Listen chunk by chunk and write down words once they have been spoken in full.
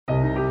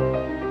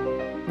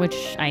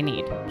which I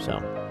need.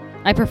 So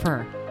I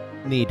prefer.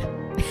 need.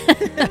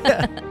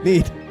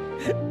 Need.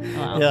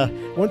 Wow. Yeah.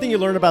 One thing you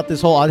learn about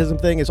this whole autism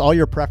thing is all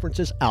your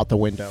preferences out the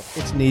window.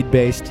 It's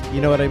need-based.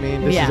 You know what I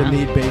mean? This is a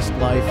need-based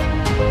life.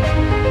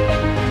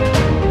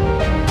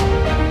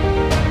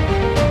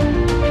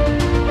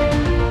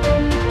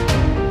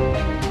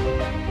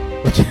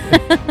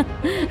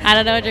 I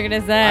don't know what you're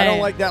going to say. I don't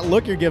like that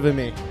look you're giving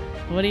me.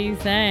 What are you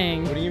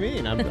saying? What do you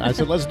mean? I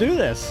said, let's do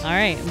this. All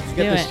right, let's You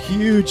do get it. this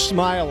huge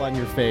smile on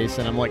your face,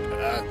 and I'm like,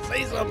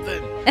 say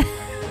something.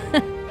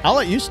 I'll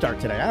let you start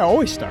today. I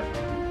always start.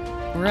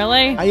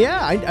 Really?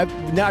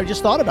 I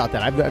just thought about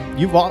that.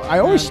 I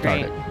always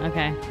start it.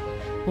 Okay.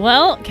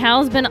 Well,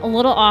 Cal's been a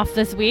little off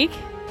this week.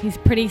 He's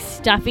pretty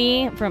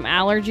stuffy from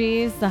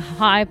allergies, the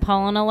high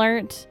pollen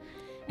alert.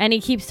 And he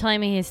keeps telling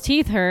me his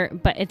teeth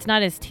hurt, but it's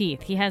not his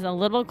teeth. He has a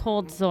little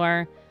cold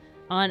sore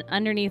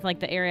underneath like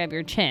the area of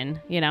your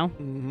chin, you know,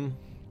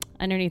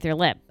 underneath your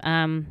lip.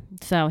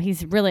 So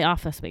he's really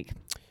off this week.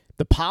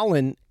 The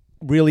pollen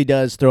really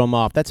does throw him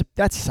off.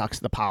 That sucks,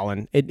 the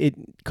pollen. It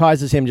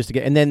causes him just to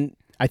get, and then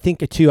I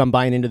think too, I'm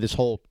buying into this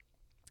whole,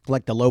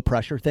 like the low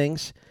pressure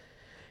things,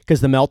 because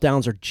the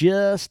meltdowns are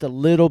just a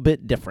little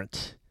bit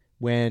different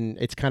when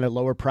it's kind of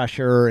lower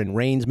pressure and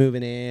rain's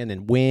moving in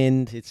and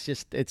wind. It's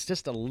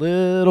just a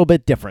little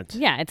bit different.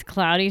 Yeah, it's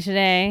cloudy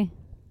today.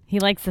 He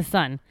likes the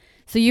sun.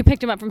 So you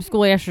picked him up from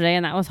school yesterday,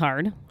 and that was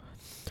hard.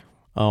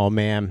 Oh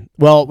man.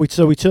 Well, we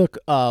took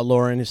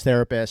Lauren, his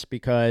therapist,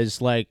 because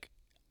like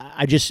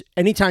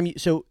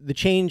so the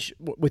change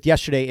with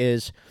yesterday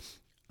is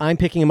I'm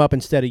picking him up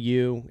instead of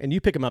you, and you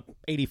pick him up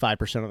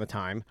 85% of the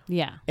time.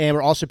 Yeah. And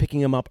we're also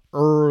picking him up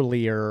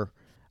earlier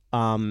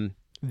than,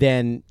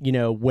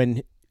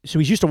 so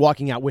he's used to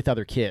walking out with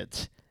other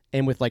kids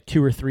and with like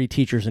 2 or 3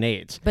 teachers and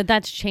aides. But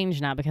that's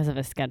changed now because of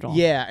his schedule.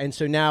 Yeah, and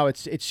so now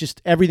it's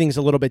just everything's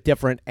a little bit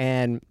different,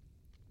 and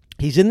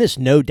he's in this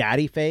no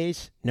daddy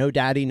phase. No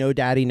daddy, no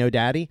daddy, no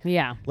daddy.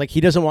 Yeah. Like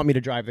he doesn't want me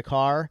to drive the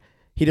car.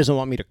 He doesn't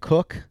want me to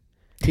cook.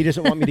 He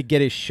doesn't want me to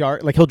get his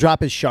shark. Like he'll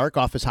drop his shark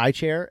off his high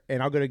chair,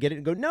 and I'll go to get it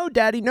and go, no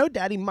daddy,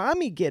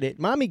 mommy get it,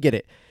 mommy get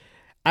it.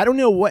 I don't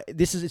know what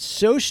this is. It's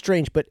so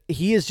strange, but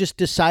he has just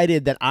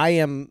decided that I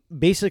am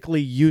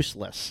basically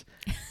useless.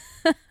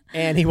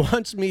 And he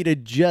wants me to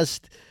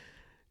just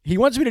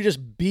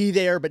be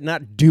there but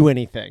not do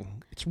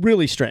anything. It's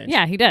really strange.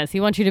 Yeah, he does.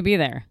 He wants you to be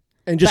there.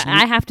 And just but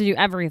I have to do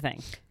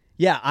everything.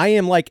 Yeah, I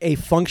am like a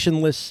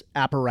functionless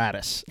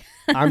apparatus.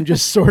 I'm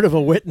just sort of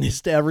a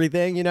witness to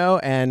everything,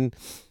 and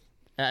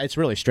it's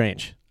really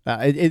strange.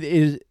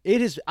 It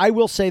is. I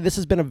will say this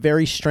has been a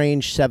very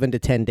strange 7 to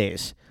 10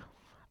 days.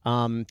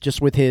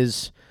 Just with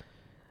his,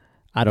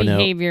 I don't know.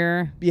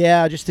 Behavior.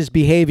 Yeah, just his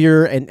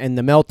behavior and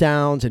the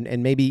meltdowns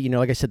and maybe,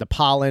 like I said, the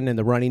pollen and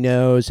the runny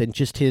nose and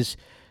just his,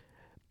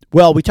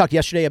 well, we talked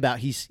yesterday about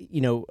he's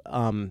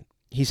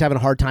having a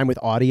hard time with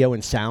audio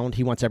and sound.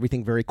 He wants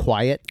everything very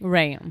quiet.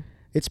 Right.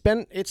 It's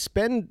been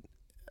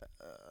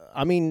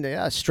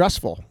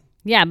stressful.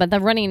 Yeah, but the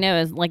runny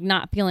nose, like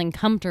not feeling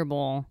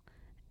comfortable,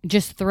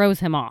 just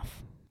throws him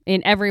off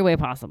in every way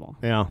possible.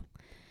 Yeah.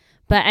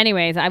 But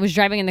anyways, I was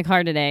driving in the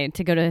car today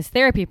to go to his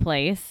therapy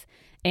place,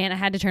 and I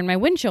had to turn my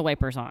windshield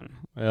wipers on.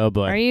 Oh,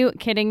 boy. Are you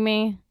kidding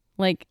me?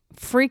 Like,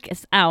 freak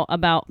us out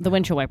about the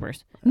windshield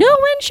wipers. No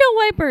windshield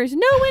wipers.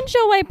 No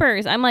windshield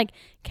wipers. I'm like,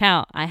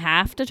 Cal, I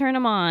have to turn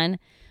them on.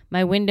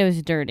 My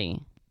window's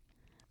dirty.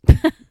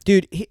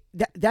 Dude,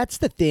 that's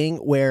the thing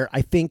where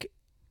I think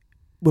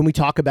when we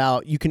talk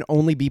about you can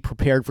only be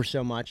prepared for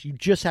so much, you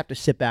just have to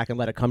sit back and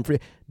let it come for you.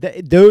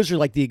 Those are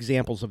like the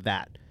examples of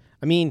that.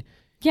 I mean,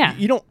 yeah,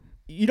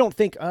 you don't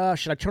think,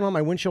 should I turn on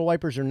my windshield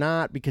wipers or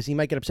not? Because he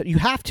might get upset. You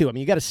have to. I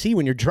mean, you got to see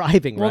when you're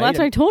driving, well, right? That's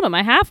what I told him.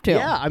 I have to.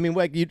 Yeah, I mean,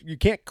 like you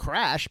can't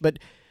crash, but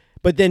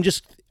then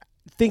just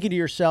thinking to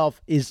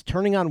yourself, is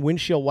turning on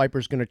windshield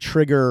wipers going to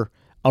trigger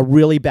a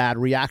really bad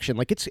reaction?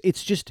 Like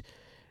it's just,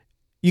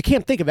 you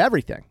can't think of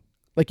everything.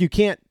 Like you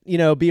can't,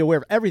 be aware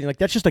of everything. Like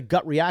that's just a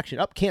gut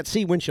reaction. Can't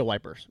see windshield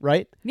wipers,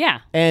 right? Yeah.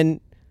 And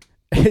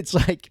it's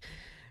like,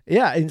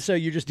 yeah. And so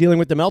you're just dealing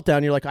with the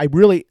meltdown. You're like,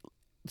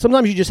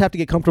 sometimes you just have to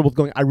get comfortable with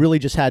going, I really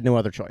just had no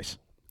other choice.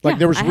 Like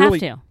there was I really,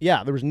 have to.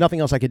 Yeah, there was nothing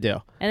else I could do.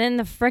 And then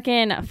the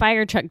frickin'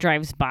 fire truck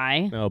drives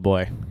by. Oh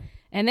boy.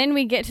 And then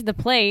we get to the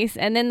place,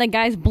 and then the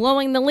guy's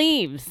blowing the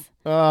leaves.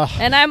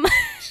 And I'm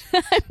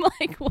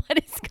like,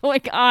 what is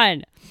going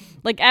on?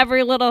 Like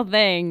every little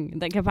thing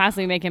that could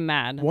possibly make him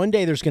mad. One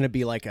day there's going to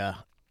be like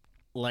a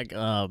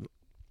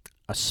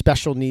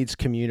special needs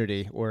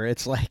community where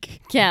it's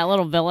like, yeah, a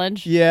little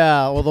village.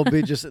 Yeah, well they'll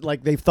be just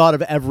like they've thought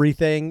of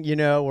everything,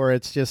 where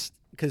it's just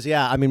because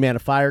I mean, man, a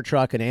fire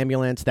truck, an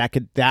ambulance that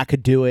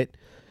could do it.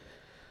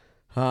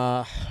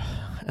 And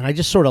I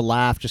just sort of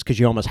laugh just because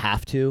you almost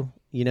have to,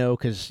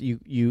 because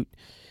you.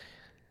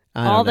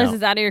 All this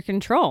is out of your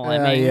control. I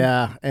mean,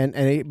 yeah,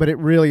 but it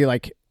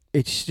really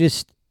it's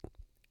just.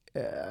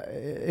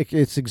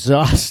 It's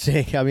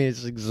exhausting. I mean,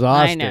 it's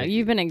exhausting. I know.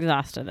 You've been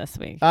exhausted this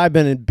week. I've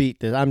been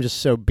I'm just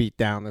so beat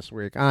down this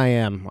week. I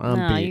am.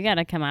 I'm beat. You got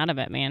to come out of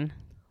it, man.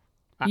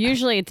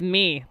 Usually it's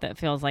me that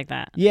feels like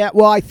that. Yeah,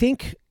 well, I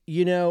think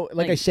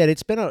like I said,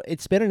 it's been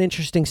an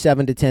interesting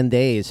 7 to 10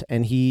 days,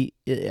 and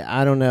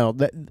I don't know.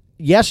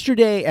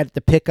 Yesterday at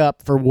the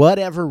pickup, for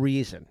whatever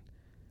reason,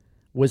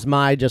 was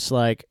my just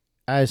like,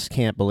 I just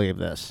can't believe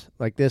this.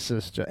 Like, this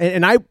is just,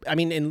 and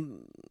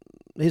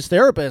his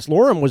therapist,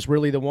 Lauren, was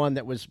really the one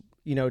that was,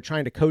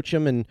 trying to coach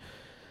him and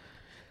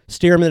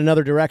steer him in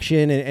another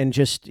direction, and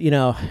just,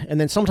 and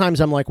then sometimes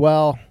I'm like,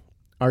 well,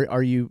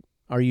 are you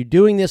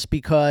doing this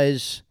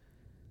because,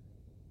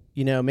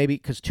 maybe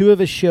because 2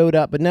 of us showed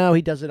up, but no,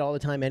 he does it all the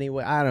time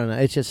anyway. I don't know.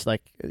 It's just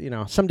like,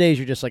 some days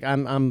you're just like,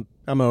 I'm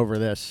over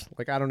this.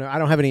 Like, I don't know. I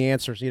don't have any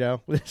answers,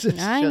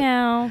 I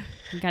know.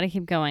 You got to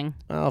keep going.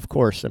 Well, of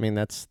course. I mean,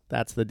 that's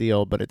the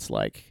deal, but it's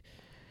like,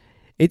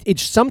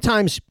 it's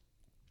sometimes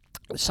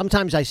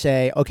I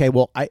say, okay,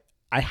 well, I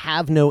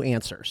have no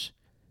answers.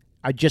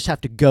 I just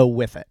have to go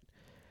with it.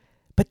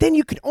 But then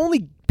you can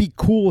only be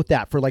cool with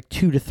that for like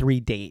 2 to 3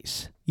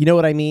 days. You know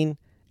what I mean?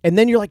 And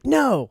then you're like,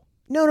 no,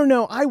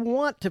 I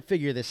want to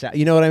figure this out.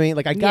 You know what I mean?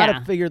 Like, I got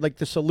to figure like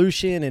the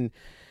solution, and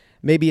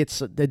maybe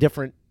it's a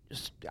different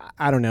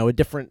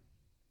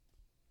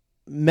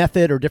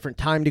method or different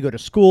time to go to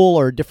school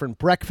or a different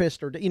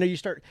breakfast, or, you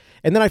start,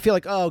 and then I feel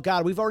like, oh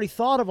God, we've already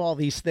thought of all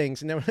these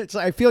things. And then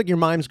I feel like your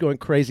mind's going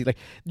crazy. Like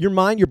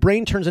your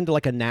brain turns into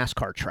like a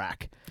NASCAR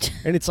track,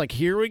 and it's like,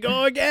 here we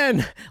go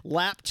again,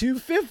 lap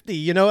 250.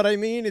 You know what I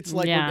mean? It's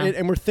like,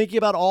 we're thinking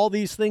about all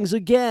these things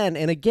again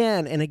and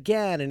again and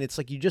again. And it's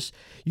like, you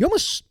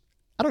almost,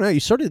 I don't know, you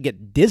sort of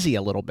get dizzy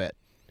a little bit.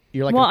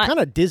 You're like, I'm kind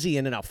of dizzy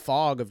and in a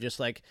fog of just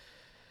like,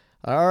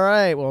 all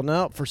right, well,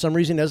 no, for some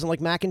reason he doesn't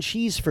like mac and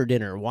cheese for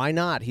dinner. Why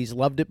not? He's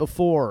loved it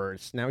before.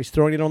 Now he's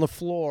throwing it on the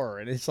floor.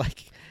 And it's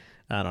like,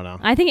 I don't know.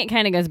 I think it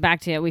kind of goes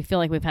back to, we feel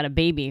like we've had a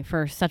baby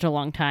for such a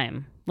long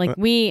time. Like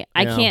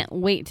I can't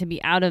wait to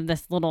be out of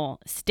this little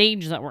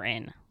stage that we're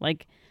in.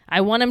 Like, I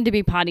want him to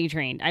be potty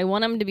trained. I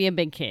want him to be a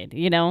big kid,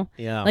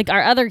 Yeah. Like,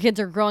 our other kids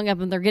are growing up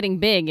and they're getting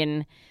big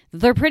and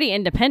they're pretty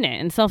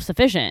independent and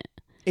self-sufficient.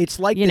 It's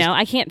like,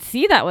 I can't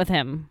see that with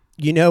him.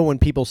 When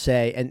people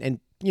say, and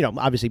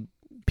obviously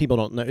people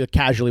don't know,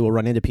 casually will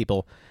run into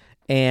people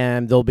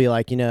and they'll be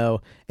like,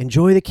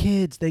 enjoy the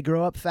kids, they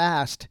grow up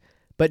fast.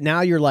 But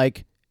now you're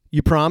like,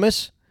 you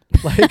promise?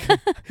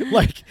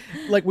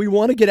 like we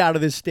want to get out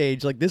of this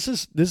stage. Like, this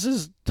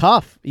is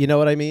tough. You know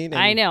what I mean?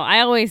 And I know.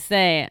 I always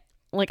say,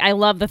 like, I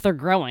love that they're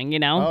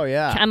growing, Oh,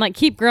 yeah. I'm like,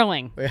 keep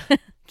growing.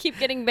 Keep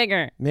getting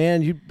bigger.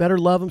 Man, you better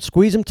love them.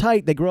 Squeeze them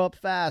tight. They grow up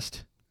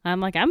fast. I'm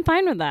like, I'm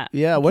fine with that.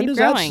 Yeah. When does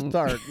that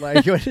start?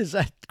 Like, when does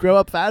that grow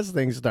up fast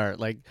thing start?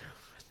 Like,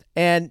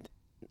 and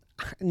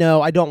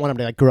no, I don't want him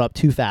to like grow up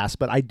too fast,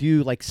 but I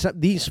do like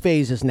these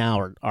phases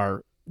now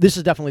are this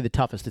is definitely the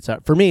toughest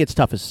for me. It's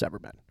toughest it's ever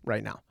been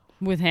right now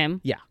with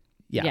him. Yeah.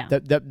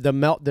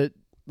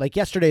 Like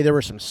yesterday there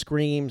were some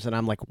screams and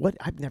I'm like, what?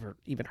 I've never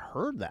even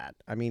heard that.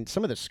 I mean,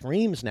 some of the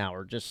screams now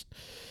are just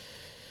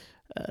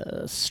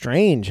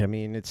strange. I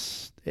mean,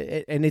 it's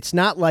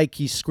not like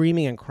he's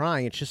screaming and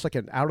crying. It's just like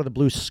an out of the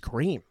blue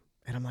scream,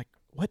 and I'm like,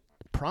 what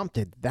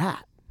prompted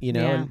that?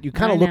 And you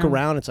kind of look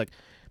around. It's like,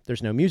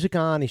 there's no music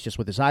on. He's just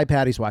with his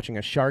iPad. He's watching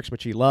his sharks,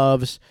 which he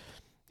loves.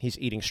 He's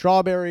eating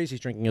strawberries. He's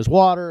drinking his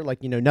water.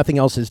 Like, nothing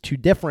else is too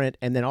different.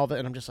 And then all of it,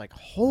 and I'm just like,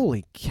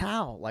 holy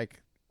cow!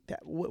 Like,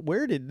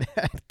 where did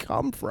that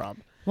come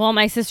from? Well,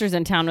 my sister's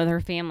in town with her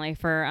family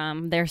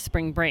for their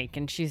spring break,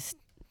 and she's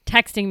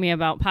texting me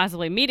about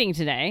possibly meeting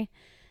today.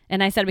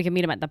 And I said we could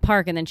meet him at the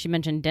park, and then she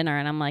mentioned dinner,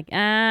 and I'm like,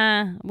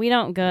 we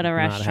don't go to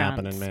restaurants. Not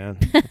happening, man.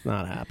 It's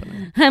not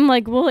happening. I'm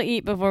like, we'll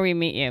eat before we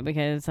meet you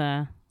because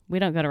we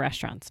don't go to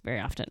restaurants very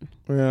often.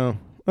 Yeah.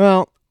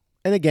 Well,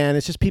 and again,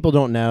 it's just people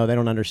don't know. They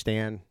don't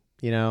understand,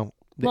 Well,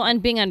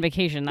 and being on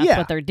vacation, that's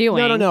what they're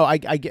doing. No. I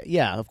get,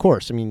 yeah, of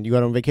course. I mean, you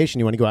go on vacation,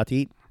 you want to go out to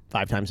eat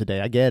 5 times a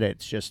day. I get it.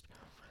 It's just,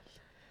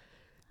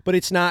 but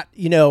it's not,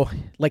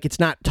 like, it's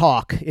not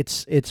talk.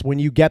 It's when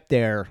you get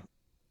there,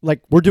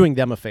 like, we're doing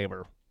them a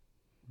favor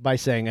by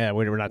saying,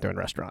 we're not doing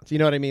restaurants. You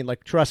know what I mean?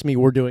 Like, trust me,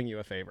 we're doing you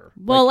a favor.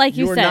 Well, like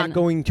you said, you're not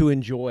going to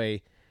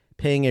enjoy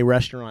paying a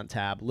restaurant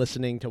tab,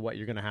 listening to what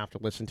you're going to have to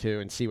listen to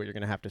and see what you're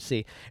going to have to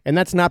see. And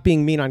that's not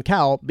being mean on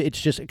Cal. It's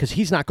just because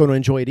he's not going to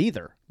enjoy it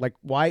either. Like,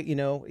 why,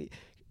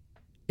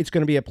 it's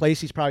going to be a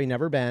place he's probably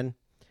never been.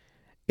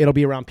 It'll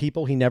be around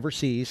people he never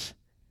sees.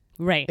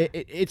 Right.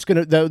 It's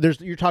going to,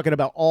 you're talking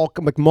about all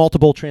like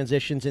multiple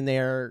transitions in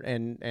there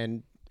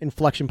and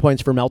inflection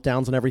points for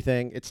meltdowns and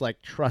everything. It's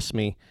like, trust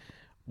me,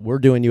 we're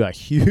doing you a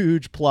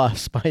huge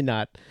plus by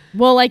not.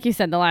 Well, like you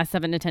said, the last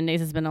 7 to 10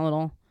 days has been a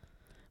little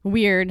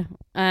weird.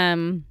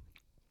 And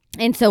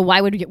so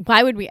why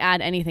would we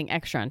add anything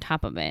extra on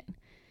top of it?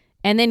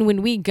 And then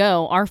when we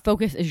go, our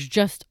focus is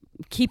just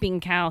keeping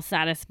Cal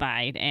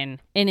satisfied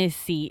and in his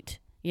seat,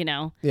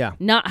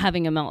 not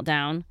having a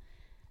meltdown.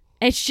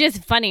 It's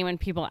just funny when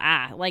people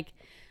ask, like,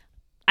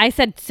 I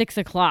said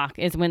 6:00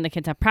 is when the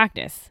kids have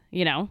practice,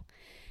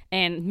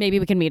 and maybe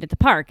we can meet at the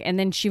park. And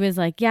then she was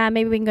like, yeah,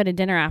 maybe we can go to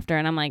dinner after.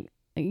 And I'm like,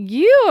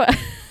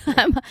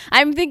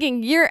 I'm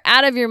thinking you're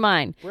out of your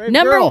mind. Brave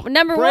Number girl. one,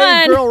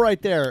 Brave girl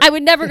right there. I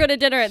would never go to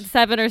dinner at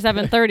 7 or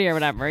 7:30 or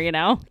whatever,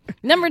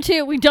 Number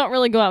 2, we don't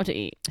really go out to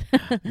eat.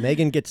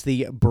 Megan gets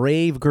the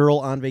Brave Girl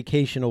on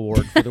Vacation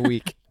award for the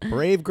week.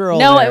 Brave girl.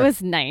 No, there. it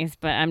was nice,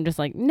 but I'm just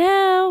like,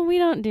 no, we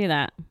don't do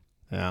that.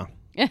 Yeah.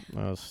 It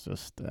was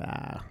just.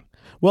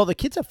 Well, the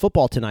kids have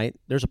football tonight.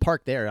 There's a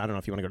park there. I don't know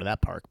if you want to go to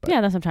that park. But, yeah,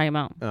 that's what I'm talking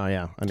about. Oh,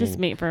 yeah. Just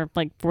meet for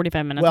like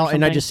 45 minutes. Well,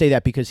 and I just say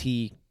that because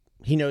he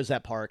knows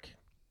that park.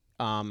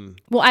 Well,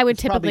 I would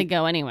typically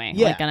go anyway.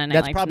 Yeah, like on a night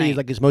that's like probably tonight.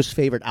 like his most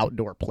favorite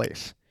outdoor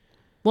place.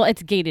 Well,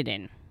 it's gated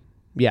in.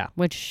 Yeah.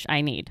 Which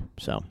I need.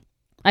 So.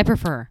 I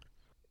prefer.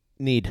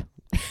 Need.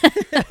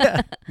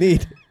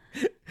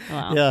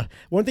 Wow. Yeah.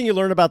 One thing you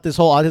learn about this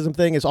whole autism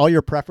thing is all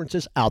your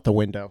preferences out the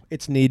window.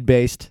 It's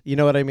need-based. You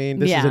know what I mean?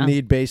 This is a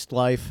need-based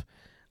life.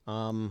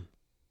 So,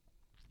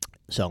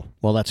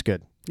 well, that's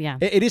good. Yeah.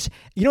 It is.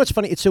 You know, it's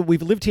funny. So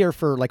we've lived here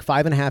for like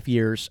 5.5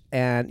 years,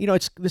 and you know,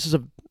 this is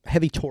a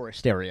heavy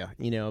tourist area.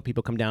 You know,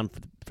 people come down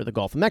for the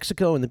Gulf of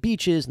Mexico and the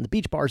beaches and the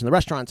beach bars and the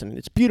restaurants, and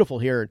it's beautiful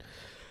here.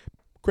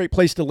 Great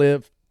place to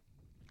live.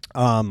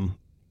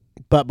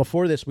 But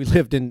before this, we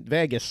lived in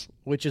Vegas,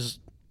 which is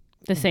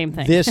the same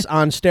thing. This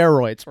on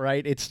steroids,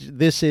 right?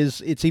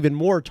 It's even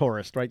more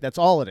tourist, right? That's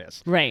all it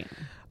is. Right.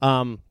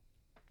 I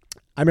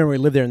remember we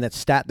lived there, and that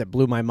stat that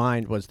blew my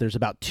mind was there's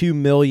about 2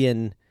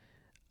 million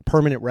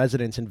permanent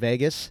residents in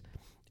Vegas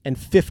and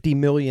 50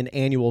 million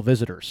annual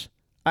visitors.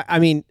 I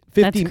mean,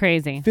 that's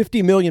crazy.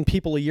 50 million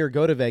people a year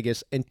go to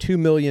Vegas, and 2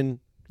 million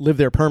live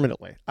there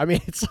permanently. I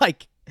mean, it's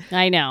like.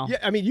 I know. Yeah,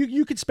 I mean,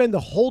 you could spend the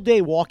whole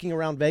day walking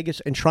around Vegas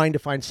and trying to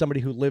find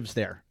somebody who lives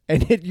there,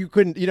 and you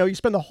couldn't. You know, you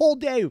spend the whole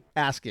day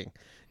asking.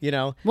 You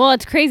know. Well,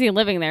 it's crazy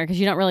living there because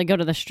you don't really go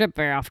to the Strip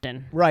very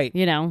often. Right.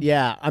 You know.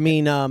 Yeah. I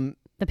mean,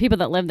 the people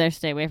that live there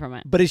stay away from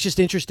it. But it's just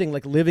interesting,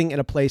 like living in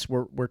a place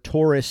where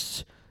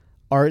tourists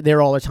are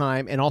there all the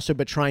time, and also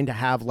but trying to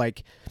have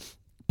like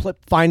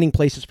finding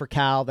places for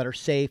Cal that are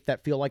safe,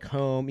 that feel like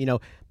home. You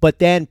know. But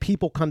then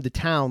people come to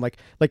town, like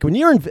when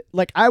you're in,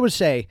 like I would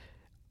say.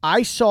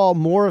 I saw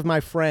more of my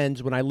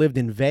friends when I lived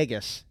in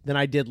Vegas than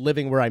I did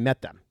living where I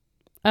met them.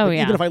 Oh, like,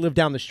 yeah. Even if I lived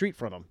down the street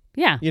from them.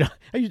 Yeah. You know,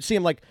 you'd see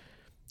them like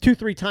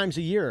 2-3 times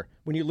a year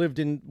when you lived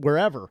in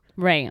wherever.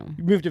 Right.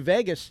 You moved to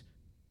Vegas,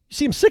 you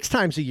see them 6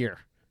 times a year.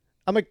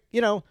 I'm like,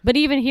 you know. But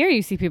even here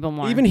you see people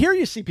more. Even here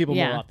you see people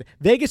more often.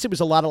 Vegas, it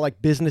was a lot of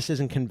like businesses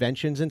and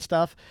conventions and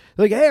stuff.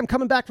 They're like, hey, I'm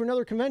coming back for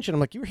another convention.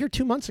 I'm like, you were here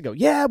 2 months ago.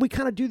 Yeah, we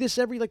kind of do this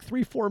every like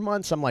 3-4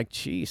 months. I'm like,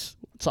 geez,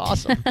 it's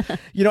awesome.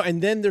 You know,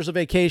 and then there's a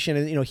vacation.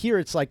 And, you know, here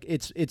it's like,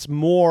 it's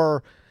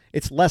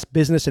less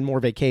business and more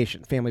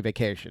vacation, family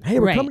vacation.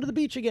 Hey, we're coming to the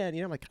beach again. You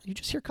know, I'm like, you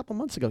just here a couple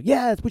months ago.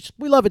 Yeah,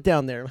 we love it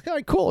down there. I'm like, all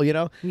right, cool, you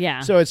know. Yeah.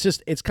 So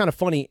it's kind of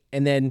funny.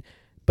 And then,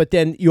 but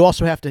then you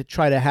also have to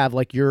try to have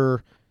like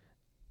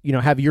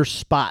have your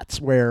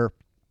spots where,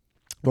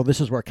 well,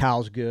 this is where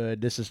Cal's good.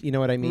 This is, you know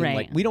what I mean? Right.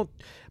 Like we don't,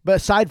 but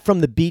aside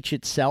from the beach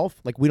itself,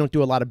 like we don't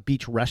do a lot of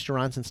beach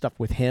restaurants and stuff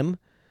with him.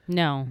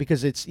 No.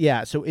 Because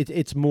so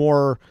it's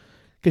more,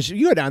 because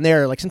you go down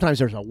there, like sometimes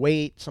there's a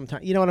wait,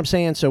 sometimes, you know what I'm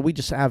saying? So we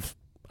just have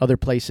other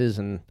places,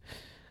 and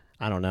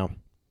I don't know.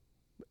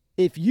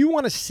 If you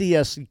want to see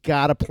us, you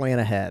got to plan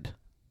ahead.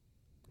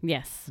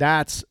 Yes.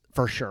 That's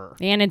for sure.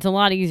 And it's a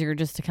lot easier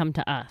just to come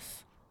to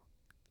us.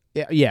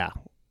 Yeah.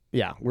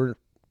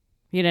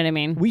 You know what I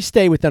mean? We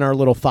stay within our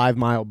little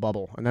 5-mile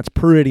bubble, and that's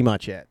pretty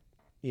much it,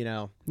 you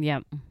know?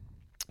 Yep.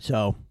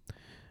 So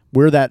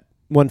we're that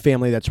one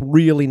family that's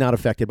really not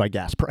affected by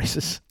gas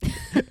prices.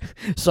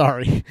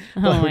 Sorry.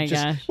 Oh, my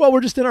gosh. Well, we're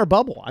just in our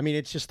bubble. I mean,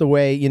 it's just the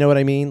way, you know what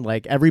I mean?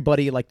 Like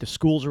everybody, like the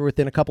schools are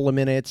within a couple of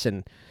minutes,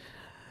 and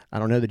I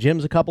don't know, the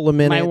gym's a couple of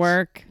minutes. My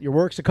work. Your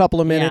work's a couple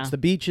of minutes. Yeah. The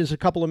beach is a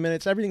couple of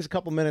minutes. Everything's a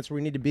couple of minutes where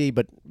we need to be.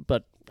 But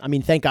I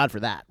mean, thank God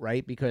for that,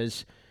 right?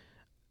 Because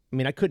I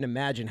mean, I couldn't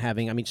imagine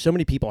so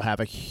many people have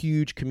a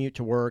huge commute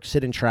to work,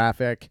 sit in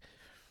traffic,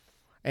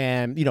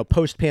 and, you know,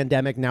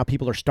 post-pandemic, now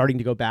people are starting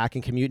to go back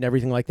and commute and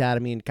everything like that. I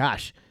mean,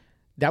 gosh,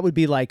 that would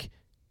be like,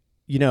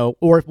 you know,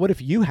 or what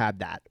if you had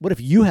that? What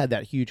if you had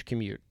that huge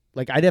commute?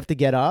 Like, I'd have to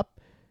get up,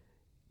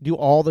 do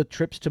all the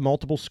trips to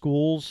multiple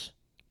schools.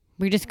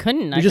 We just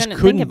couldn't. I couldn't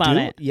think about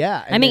it.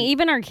 Yeah. I mean,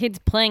 even our kids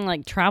playing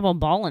like travel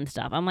ball and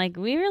stuff. I'm like,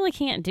 we really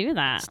can't do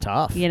that. It's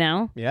tough. You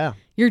know? Yeah.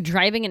 You're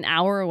driving an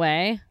hour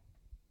away.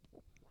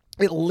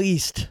 At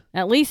least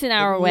an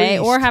hour away,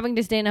 or having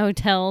to stay in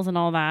hotels and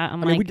all that. I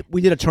mean, we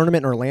did a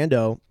tournament in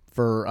Orlando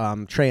for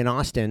Trey and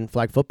Austin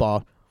flag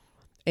football,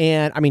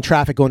 and I mean,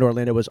 traffic going to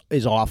Orlando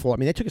is awful. I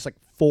mean, it took us like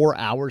 4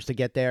 hours to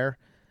get there,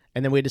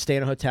 and then we had to stay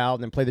in a hotel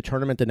and then play the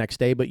tournament the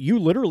next day. But you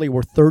literally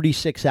were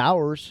 36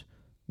 hours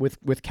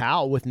with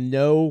Cal with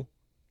no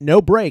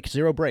break,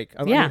 0 break.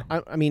 Yeah.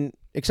 I mean,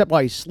 except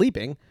while he's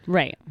sleeping.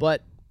 Right.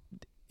 But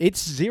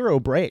it's 0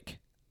 break.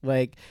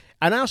 Like,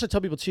 and I also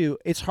tell people too,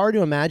 it's hard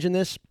to imagine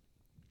this.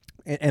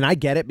 And I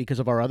get it because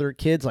of our other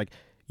kids. Like,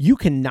 you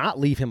cannot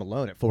leave him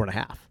alone at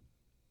 4.5.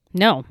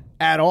 No.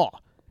 At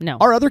all. No.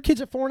 Our other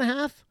kids at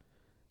 4.5,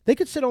 they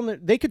could sit on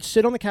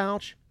the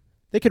couch.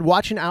 They could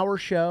watch an hour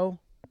show.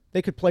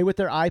 They could play with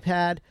their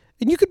iPad.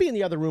 And you could be in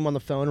the other room on the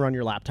phone or on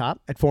your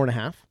laptop at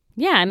 4.5.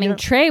 Yeah, I mean,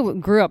 Trey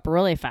grew up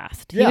really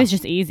fast. He was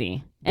just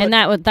easy. And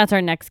that's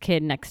our next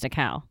kid next to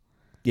Cal.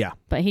 Yeah.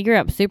 But he grew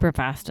up super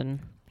fast, and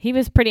he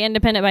was pretty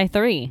independent by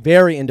 3.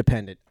 Very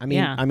independent.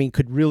 Yeah. I mean,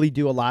 could really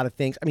do a lot of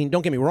things. I mean,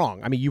 don't get me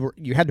wrong. I mean,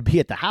 you had to be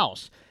at the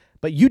house,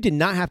 but you did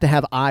not have to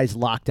have eyes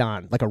locked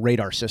on like a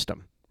radar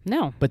system.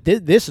 No. But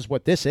this is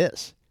what this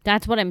is.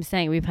 That's what I'm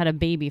saying. We've had a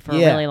baby for a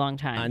really long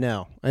time. I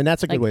know. And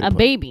that's a good like way to a put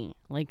baby,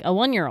 like a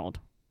 1-year-old.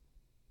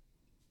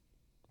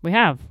 We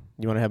have.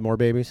 You want to have more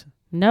babies?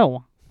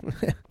 No.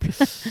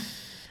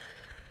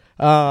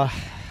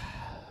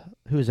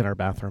 Who's in our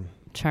bathroom?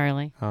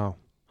 Charlie. Oh.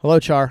 Hello,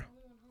 Char.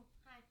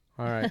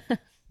 All right.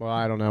 Well,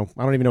 I don't know.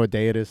 I don't even know what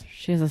day it is.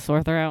 She has a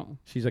sore throat.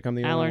 She's like, I'm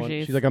the only one.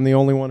 Allergies. She's like, I'm the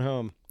only one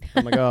home.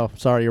 I'm like, oh,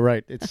 sorry, you're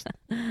right. It's,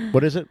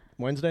 what is it?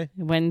 Wednesday?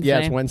 Wednesday. Yeah,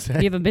 it's Wednesday.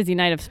 You have a busy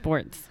night of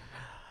sports.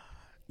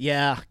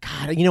 Yeah.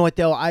 God, you know what,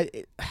 though?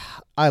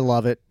 I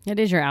love it. It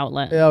is your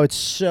outlet. Oh, it's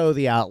so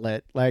the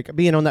outlet. Like,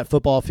 being on that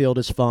football field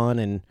is fun,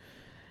 and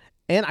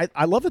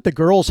I love that the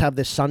girls have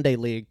this Sunday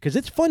league, because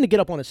it's fun to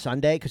get up on a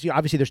Sunday, because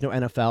obviously there's no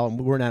NFL,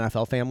 and we're an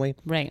NFL family.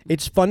 Right.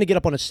 It's fun to get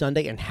up on a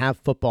Sunday and have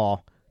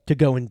football to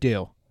go and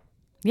do.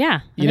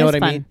 Yeah. You know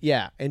what I mean?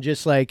 Yeah. And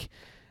just like,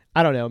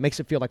 I don't know, it makes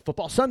it feel like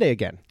football Sunday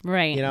again.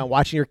 Right. You know,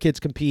 watching your kids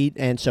compete.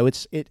 And so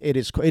it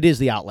is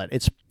the outlet.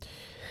 It's,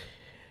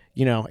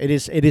 you know, it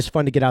is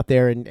fun to get out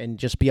there and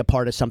just be a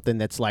part of something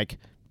that's like,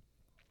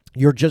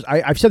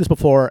 I've said this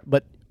before,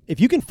 but if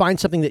you can find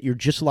something that you're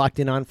just locked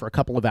in on for a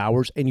couple of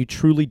hours and you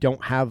truly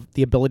don't have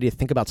the ability to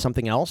think about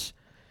something else,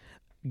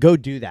 go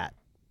do that.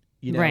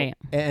 You know? Right.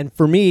 And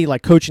for me,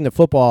 like coaching the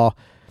football,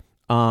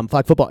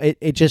 flag football,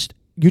 it just,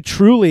 you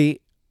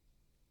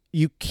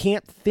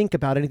can't think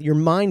about anything. Your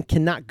mind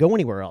cannot go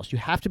anywhere else. You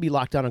have to be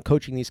locked down on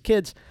coaching these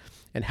kids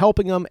and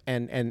helping them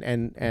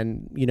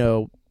and you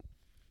know,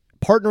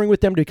 partnering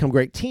with them to become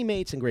great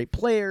teammates and great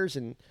players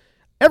and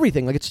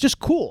everything. Like, it's just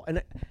cool.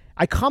 And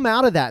I come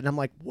out of that and I'm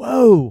like,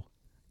 whoa,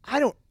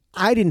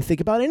 I didn't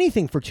think about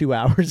anything for 2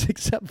 hours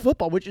except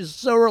football, which is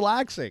so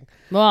relaxing.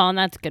 Well, and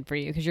that's good for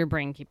you because your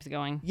brain keeps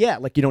going. Yeah,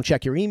 like you don't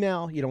check your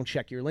email, you don't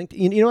check your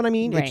LinkedIn. You know what I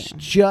mean? Right. It's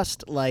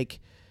just like,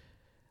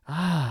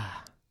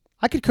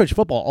 I could coach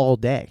football all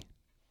day.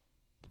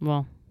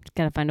 Well, just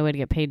got to find a way to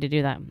get paid to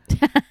do that.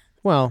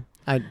 Well,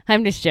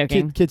 I'm just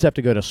joking. Kids have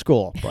to go to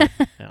school. But,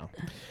 you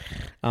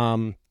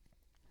know.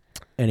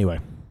 Anyway.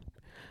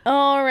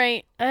 All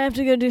right. I have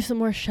to go do some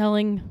more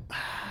shelling.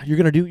 You're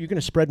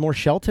gonna spread more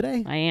shell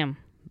today? I am.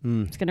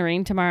 It's going to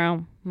rain tomorrow.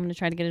 I'm going to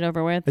try to get it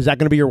over with. Is that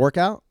going to be your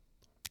workout?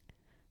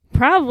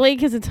 Probably,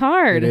 because it's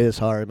hard. It is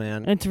hard,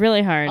 man. It's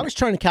really hard. I was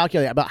trying to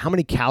calculate about how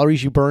many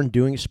calories you burn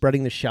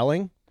spreading the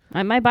shelling.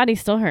 My body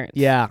still hurts.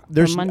 Yeah,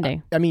 there's from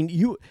Monday. I mean,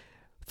 you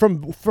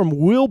from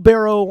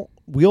wheelbarrowing.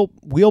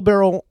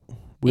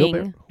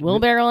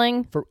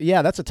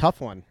 Yeah, that's a tough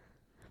one.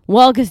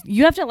 Well, because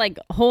you have to like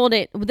hold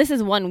it. This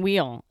is one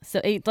wheel, so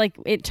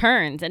it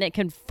turns and it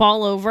can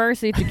fall over.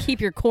 So you have to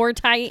keep your core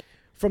tight.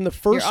 From the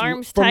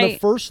tight.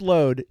 first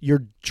load,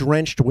 you're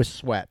drenched with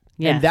sweat,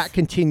 yes. And that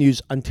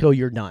continues until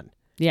you're done.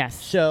 Yes.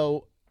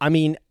 So I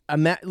mean,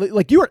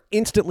 like you are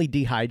instantly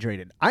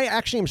dehydrated. I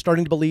actually am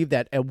starting to believe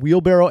that a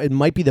wheelbarrow, it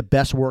might be the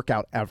best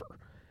workout ever.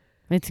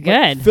 It's good.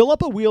 Like, fill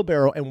up a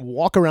wheelbarrow and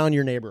walk around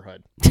your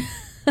neighborhood,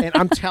 and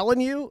I'm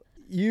telling you.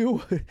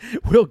 You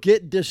will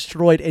get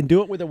destroyed, and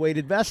do it with a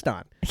weighted vest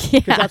on.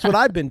 Because that's what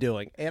I've been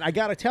doing. And I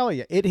got to tell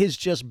you, it has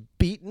just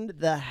beaten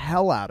the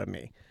hell out of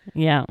me.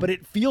 Yeah. But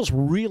it feels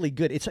really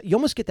good. You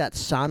almost get that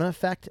sauna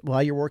effect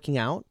while you're working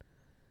out.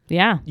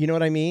 Yeah. You know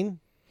what I mean?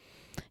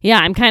 Yeah,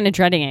 I'm kind of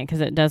dreading it because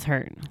it does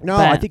hurt. No,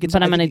 but, I think it's.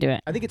 But I'm going to do it.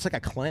 I think it's like a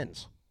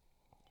cleanse.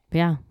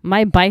 Yeah.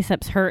 My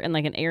biceps hurt in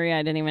like an area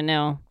I didn't even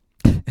know.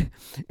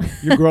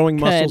 You're growing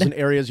muscles in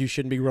areas you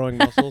shouldn't be growing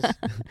muscles.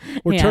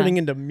 We're Yeah. turning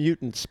into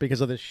mutants because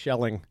of this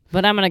shelling.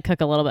 But I'm going to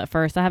cook a little bit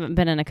first. I haven't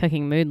been in a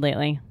cooking mood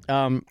lately.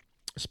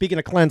 Speaking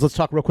of cleanse, let's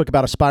talk real quick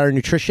about Aspire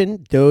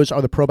Nutrition. Those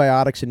are the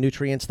probiotics and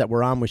nutrients that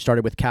we're on. We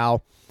started with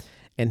Cal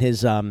and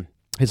his little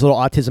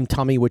autism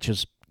tummy, which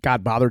has,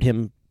 God, bothered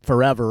him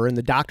forever. And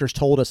the doctors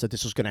told us that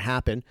this was going to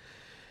happen.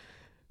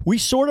 We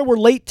sort of were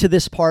late to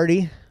this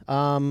party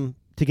to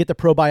get the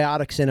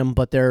probiotics in them,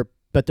 but they're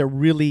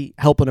really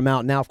helping him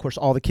out. Now, of course,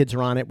 all the kids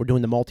are on it. We're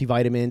doing the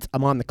multivitamins.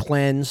 I'm on the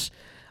cleanse,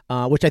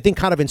 which I think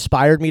kind of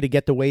inspired me to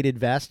get the weighted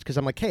vest because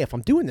I'm like, hey, if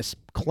I'm doing this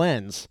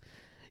cleanse,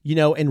 you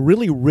know, and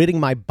really ridding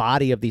my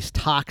body of these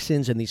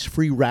toxins and these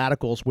free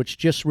radicals, which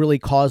just really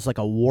cause like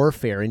a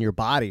warfare in your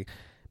body,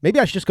 maybe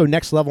I should just go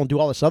next level and do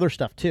all this other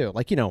stuff too.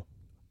 Like, you know,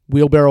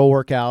 wheelbarrow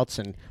workouts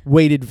and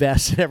weighted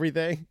vests and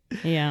everything.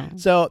 Yeah.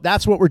 So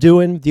that's what we're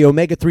doing. The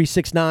omega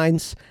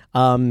 369s.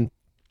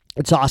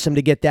 It's awesome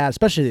to get that,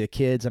 especially the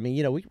kids. I mean,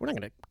 you know, we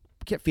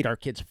can't feed our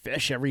kids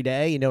fish every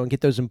day, you know, and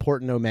get those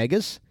important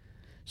omegas.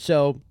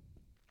 So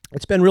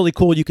it's been really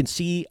cool. You can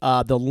see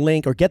the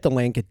link or get the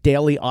link at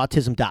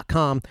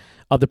dailyautism.com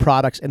of the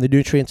products and the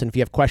nutrients. And if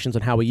you have questions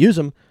on how we use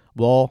them,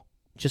 well,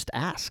 just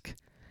ask.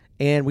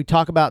 And we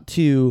talk about,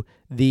 too,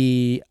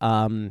 the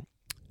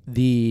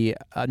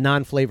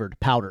non-flavored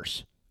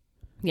powders.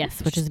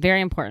 Yes, which is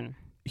very important.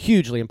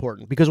 Hugely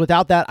important. Because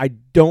without that, I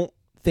don't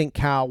think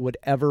Cal would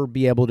ever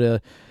be able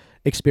to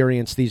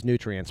experience these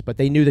nutrients. But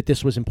they knew that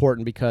this was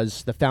important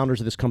because the founders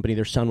of this company,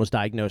 their son was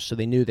diagnosed, so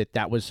they knew that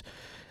that was,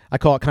 I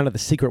call it kind of the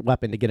secret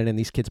weapon to get it in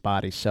these kids'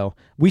 bodies. So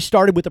we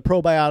started with the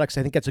probiotics.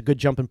 I think that's a good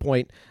jumping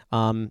point,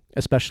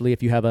 especially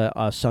if you have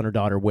a son or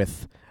daughter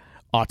with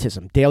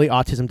autism.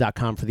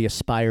 DailyAutism.com for the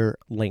Aspire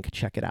link.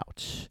 Check it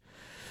out.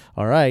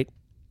 All right.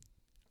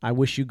 I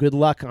wish you good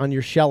luck on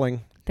your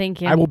shelling.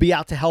 Thank you. I will be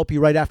out to help you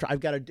right after. I've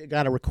got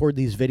to record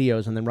these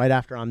videos, and then right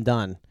after I'm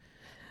done,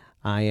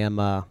 I'm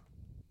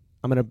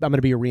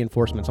gonna be your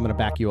reinforcements. I'm gonna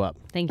back you up.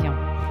 Thank you.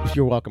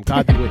 You're welcome.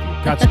 God be with you.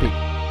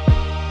 Godspeed.